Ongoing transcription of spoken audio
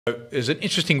Is an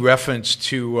interesting reference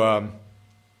to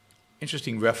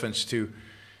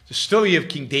the story of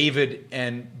King David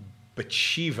and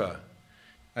Bathsheba.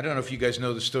 I don't know if you guys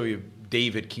know the story of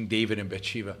David, King David and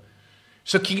Bathsheba.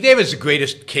 So King David is the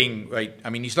greatest king, right?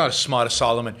 I mean, he's not as smart as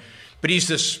Solomon, but he's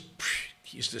this,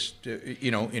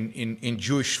 you know, in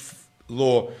Jewish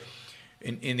law,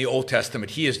 in the Old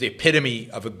Testament, he is the epitome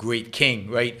of a great king,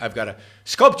 right? I've got a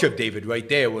sculpture of David right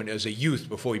there when as a youth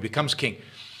before he becomes king.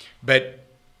 But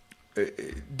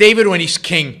David, when he's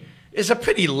king, is a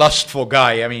pretty lustful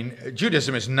guy. I mean,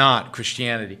 Judaism is not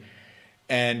Christianity.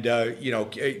 And, you know,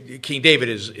 King David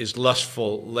is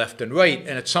lustful left and right.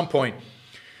 And at some point,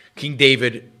 King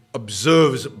David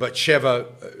observes Bathsheba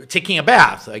taking a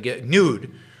bath, I guess,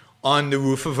 nude, on the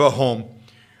roof of her home.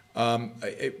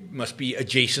 It must be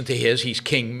adjacent to his. He's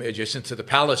king, adjacent to the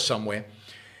palace somewhere.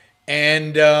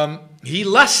 And he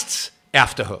lusts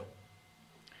after her.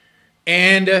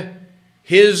 And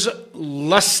his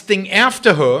lusting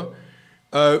after her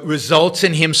results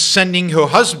in him sending her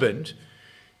husband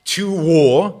to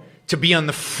war to be on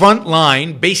the front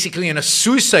line, basically in a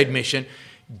suicide mission,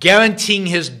 guaranteeing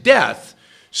his death,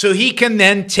 so he can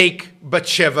then take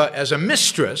Bathsheba as a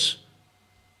mistress.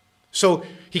 So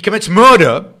he commits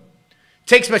murder,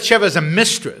 takes Bathsheba as a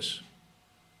mistress.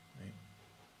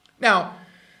 Now,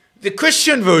 the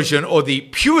Christian version, or the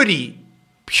purity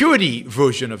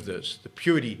version of this, the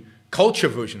purity culture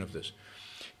version of this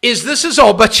is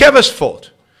all Bathsheba's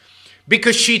fault,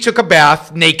 because she took a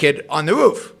bath naked on the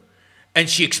roof and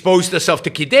she exposed herself to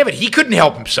King David. He couldn't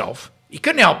help himself. He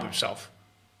couldn't help himself.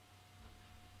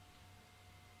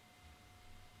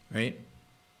 Right?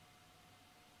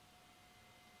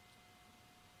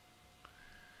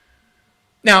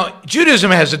 Now,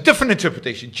 Judaism has a different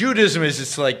interpretation. Judaism is,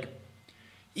 it's like,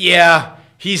 yeah,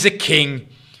 he's a king.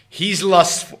 He's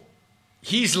lustful.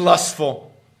 He's lustful.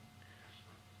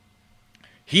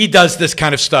 He does this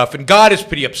kind of stuff, and God is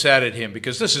pretty upset at him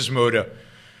because this is murder.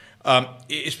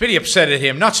 He's pretty upset at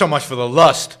him, not so much for the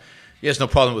lust. He has no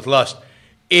problem with lust.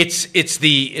 It's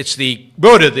the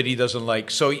murder that he doesn't like.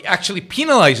 So he actually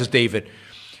penalizes David,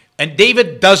 and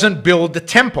David doesn't build the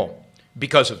temple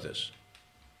because of this.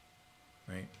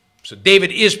 Right? So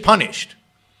David is punished,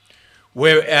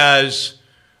 whereas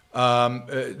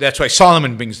that's why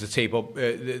Solomon brings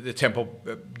the temple.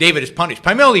 David is punished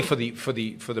primarily for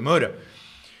the murder.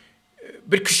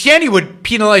 But Christianity would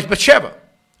penalize Bathsheba.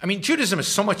 I mean, Judaism is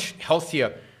so much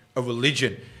healthier a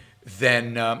religion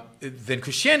than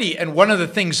Christianity. And one of the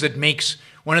things that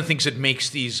makes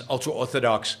these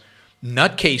ultra-Orthodox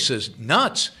nutcases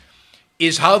nuts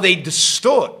is how they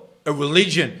distort a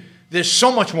religion. There's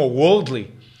so much more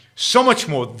worldly, so much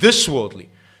more this worldly,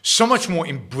 so much more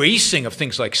embracing of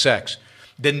things like sex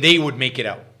than they would make it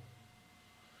out.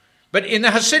 But in the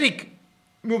Hasidic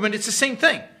movement, it's the same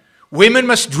thing. Women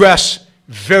must dress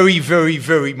very, very,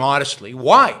 very modestly.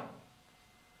 Why?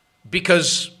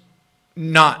 Because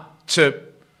not to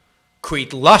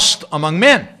create lust among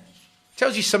men.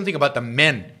 Tells you something about the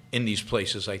men in these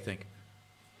places, I think.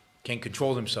 Can't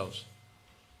control themselves.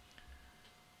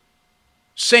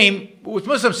 Same with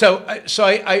Muslims. So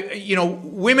you know,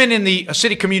 women in the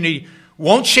Hasidic community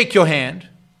won't shake your hand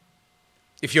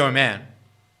if you're a man.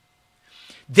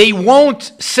 They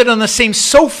won't sit on the same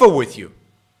sofa with you.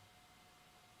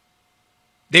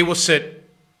 They will sit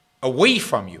away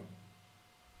from you.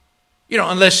 You know,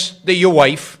 unless they're your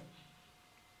wife.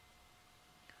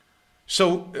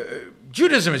 So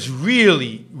Judaism is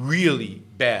really, really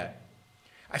bad.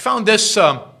 I found this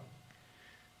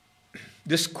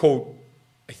this quote,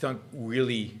 I think,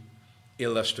 really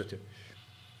illustrative.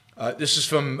 This is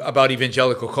about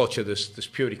evangelical culture, this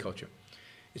purity culture.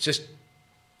 It says,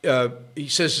 he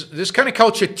says, this kind of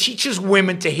culture teaches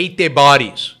women to hate their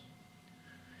bodies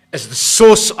as the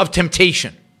source of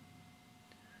temptation.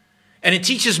 And it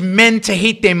teaches men to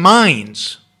hate their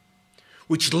minds,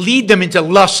 which lead them into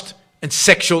lust and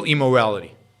sexual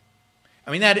immorality.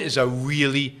 I mean, that is a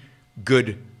really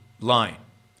good line.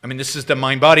 I mean, this is the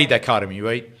mind-body dichotomy,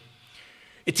 right?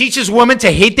 It teaches women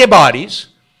to hate their bodies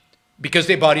because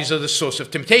their bodies are the source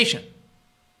of temptation.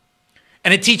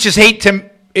 And it teaches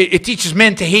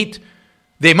men to hate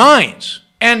their minds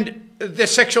and their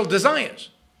sexual desires,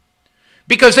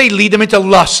 because they lead them into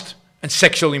lust and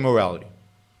sexual immorality.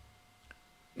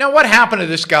 Now, what happened to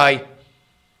this guy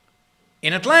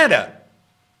in Atlanta?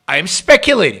 I am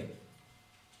speculating.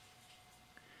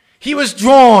 He was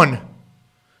drawn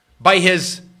by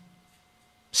his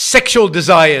sexual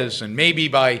desires and maybe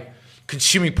by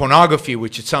consuming pornography,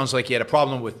 which it sounds like he had a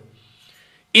problem with,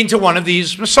 into one of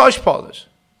these massage parlors,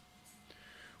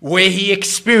 where he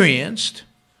experienced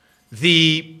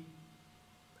the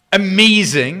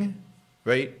amazing,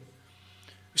 right,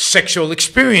 sexual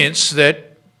experience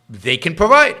that they can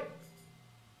provide.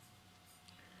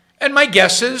 And my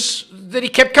guess is that he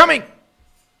kept coming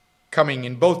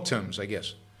in both terms, I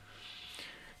guess,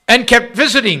 and kept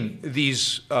visiting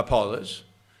these parlors,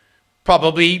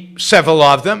 probably several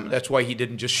of them. That's why he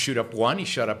didn't just shoot up one, he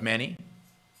shot up many.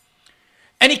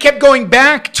 And he kept going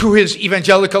back to his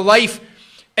evangelical life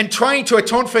and trying to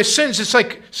atone for his sins. It's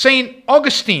like St.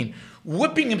 Augustine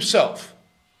whipping himself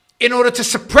in order to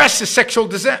suppress his sexual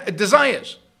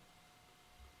desires.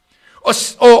 Or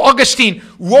Augustine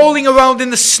rolling around in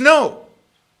the snow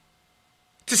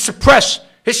to suppress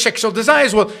his sexual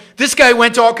desires. Well, this guy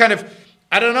went to all kind of,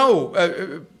 I don't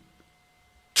know,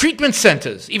 treatment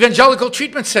centers, evangelical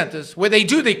treatment centers, where they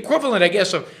do the equivalent, I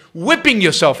guess, of whipping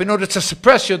yourself in order to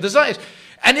suppress your desires.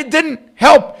 And it didn't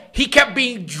help. He kept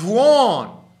being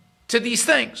drawn to these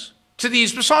things, to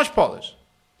these massage parlors.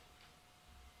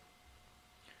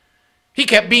 He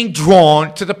kept being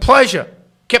drawn to the pleasure,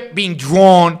 kept being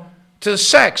drawn to the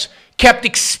sex, kept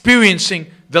experiencing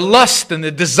the lust and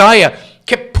the desire,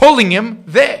 kept pulling him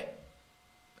there.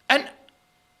 And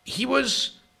he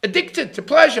was addicted to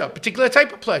pleasure, a particular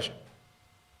type of pleasure.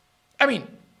 I mean,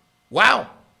 wow,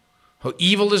 how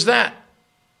evil is that?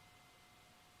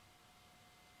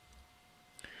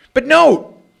 But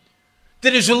note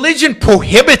that his religion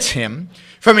prohibits him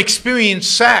from experiencing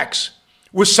sex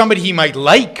with somebody he might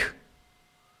like,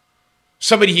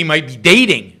 somebody he might be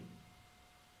dating.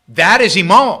 That is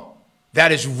immoral.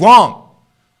 That is wrong.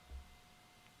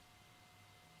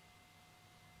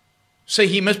 So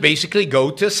he must basically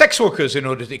go to sex workers in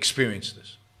order to experience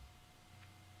this.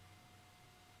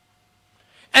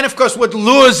 And of course, what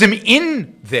lures him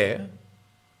in there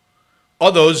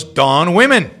are those darn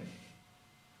women.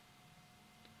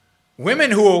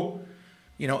 Women who,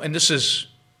 and this is,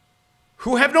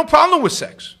 who have no problem with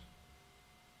sex.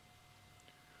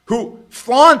 Who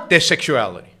flaunt their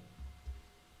sexuality.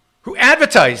 Who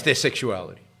advertise their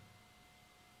sexuality.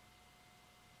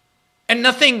 And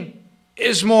nothing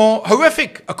is more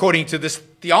horrific, according to this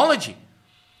theology,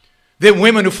 than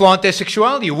women who flaunt their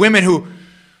sexuality, women who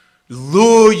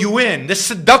lure you in, the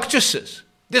seductresses.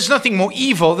 There's nothing more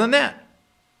evil than that.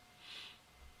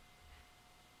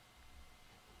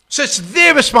 So it's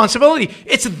their responsibility.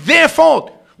 It's their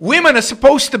fault. Women are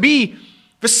supposed to be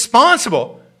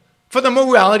responsible for the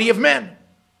morality of men.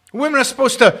 Women are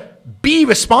supposed to be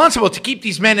responsible to keep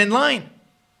these men in line.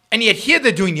 And yet here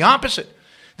they're doing the opposite.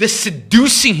 They're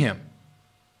seducing him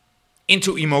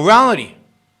into immorality.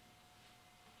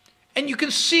 And you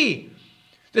can see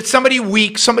that somebody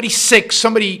weak, somebody sick,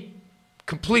 somebody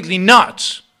completely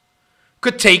nuts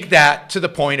could take that to the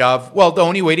point of, well, the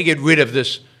only way to get rid of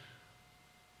this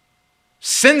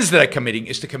sins that I'm committing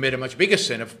is to commit a much bigger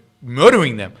sin of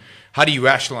murdering them. How do you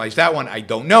rationalize that one? I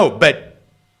don't know, but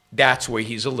that's where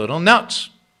he's a little nuts.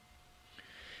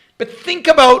 But think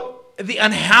about the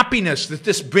unhappiness that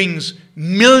this brings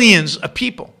millions of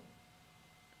people.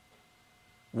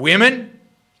 Women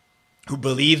who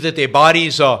believe that their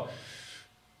bodies are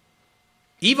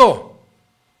evil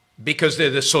because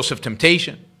they're the source of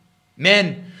temptation.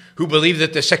 Men who believe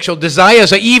that their sexual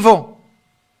desires are evil,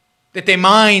 that their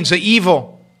minds are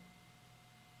evil.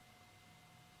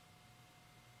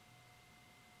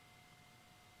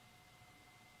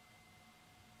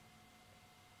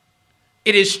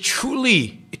 It is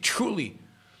truly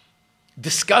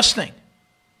disgusting.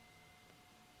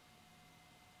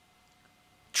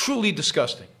 Truly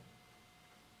disgusting.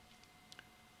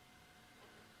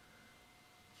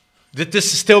 That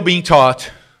this is still being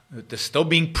taught, that this is still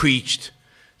being preached,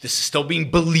 this is still being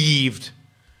believed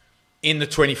in the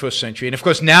 21st century. And of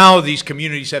course, now these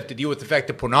communities have to deal with the fact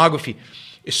that pornography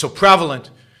is so prevalent.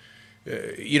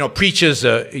 Preachers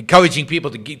are encouraging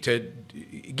people to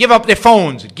give up their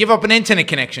phones, give up an internet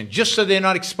connection, just so they're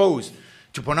not exposed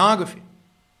to pornography.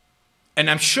 And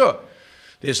I'm sure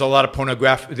there's a lot of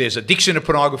pornography, there's addiction to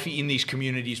pornography in these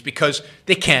communities because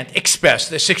they can't express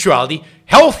their sexuality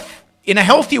in a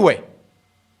healthy way.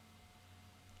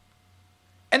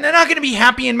 And they're not going to be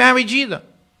happy in marriage either.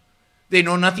 They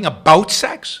know nothing about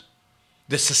sex.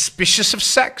 They're suspicious of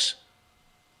sex.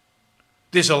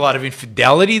 There's a lot of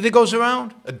infidelity that goes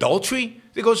around, adultery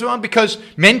that goes around, because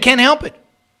men can't help it.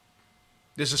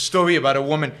 There's a story about a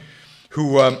woman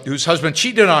whose husband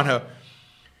cheated on her,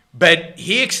 but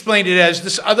he explained it as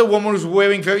this other woman was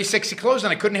wearing very sexy clothes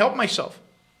and I couldn't help myself.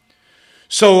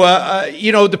 So,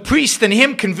 the priest and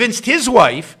him convinced his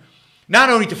wife not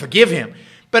only to forgive him,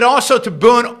 but also to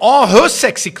burn all her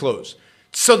sexy clothes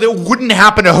so that it wouldn't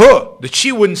happen to her, that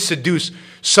she wouldn't seduce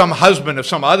some husband of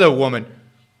some other woman.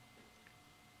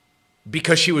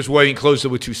 because she was wearing clothes that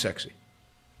were too sexy.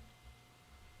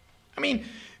 I mean,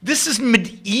 this is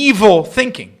medieval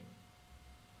thinking,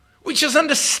 which is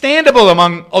understandable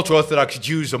among ultra-Orthodox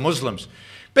Jews or Muslims,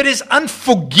 but is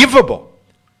unforgivable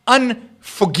among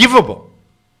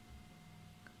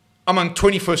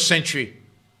 21st century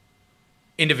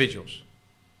individuals.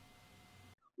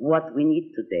 What we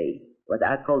need today, what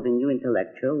I call the new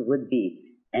intellectual, would be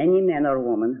any man or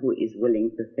woman who is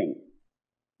willing to think.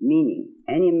 Meaning,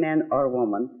 any man or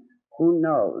woman who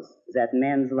knows that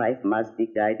man's life must be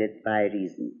guided by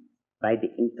reason, by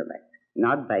the intellect,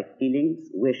 not by feelings,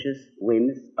 wishes,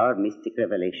 whims, or mystic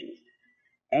revelations.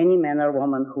 Any man or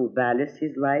woman who values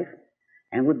his life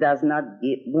and who does not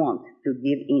want to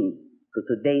give in to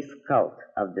today's cult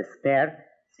of despair,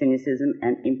 cynicism,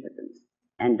 and impotence,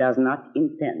 and does not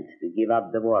intend to give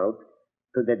up the world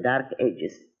to the dark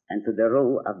ages and to the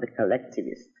rule of the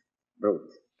collectivist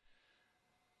brute.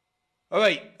 All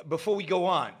right, before we go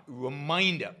on,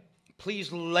 reminder,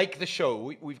 please like the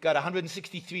show. We've got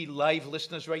 163 live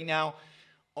listeners right now,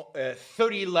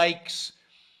 30 likes.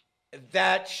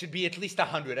 That should be at least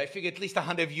 100. I figure at least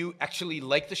 100 of you actually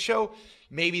like the show.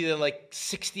 Maybe there are like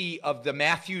 60 of the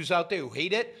Matthews out there who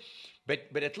hate it.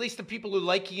 But at least the people who are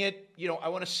liking it, you know, I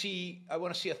want to see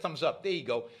a thumbs up. There you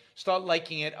go. Start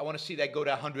liking it. I want to see that go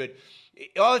to 100.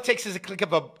 All it takes is a click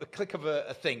of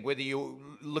a thing, whether you're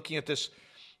looking at this.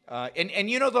 And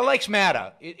you know, the likes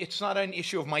matter. It's not an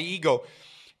issue of my ego.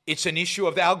 It's an issue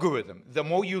of the algorithm. The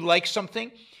more you like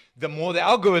something, the more the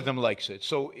algorithm likes it.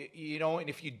 So, you know, and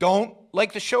if you don't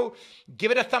like the show,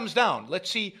 give it a thumbs down. Let's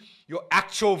see your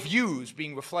actual views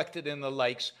being reflected in the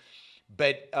likes.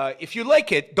 But if you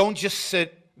like it, don't just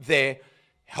sit there.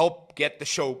 Help get the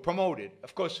show promoted.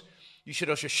 Of course, you should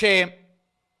also share.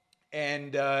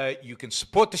 And you can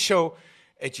support the show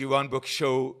at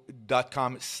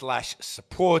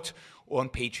JeronBrooksShow.com/support, or on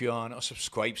Patreon or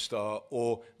Subscribestar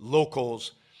or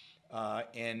Locals,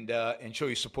 and show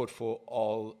your support for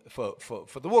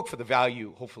the work, for the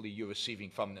value hopefully you're receiving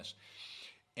from this.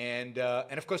 And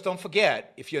of course, don't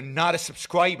forget, if you're not a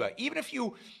subscriber, even if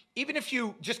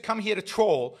you just come here to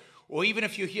troll, or even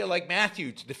if you're here like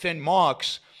Matthew to defend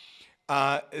Marx,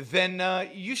 then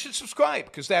you should subscribe,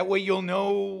 because that way you'll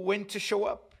know when to show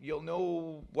up. You'll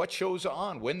know what shows are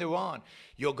on, when they're on.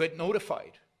 You'll get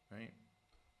notified, right?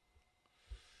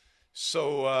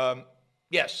 So,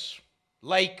 yes,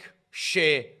 like,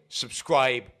 share,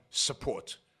 subscribe,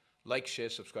 support. Like,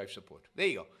 share, subscribe, support. There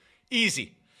you go.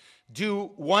 Easy. Do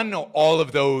one or all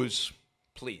of those,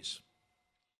 please.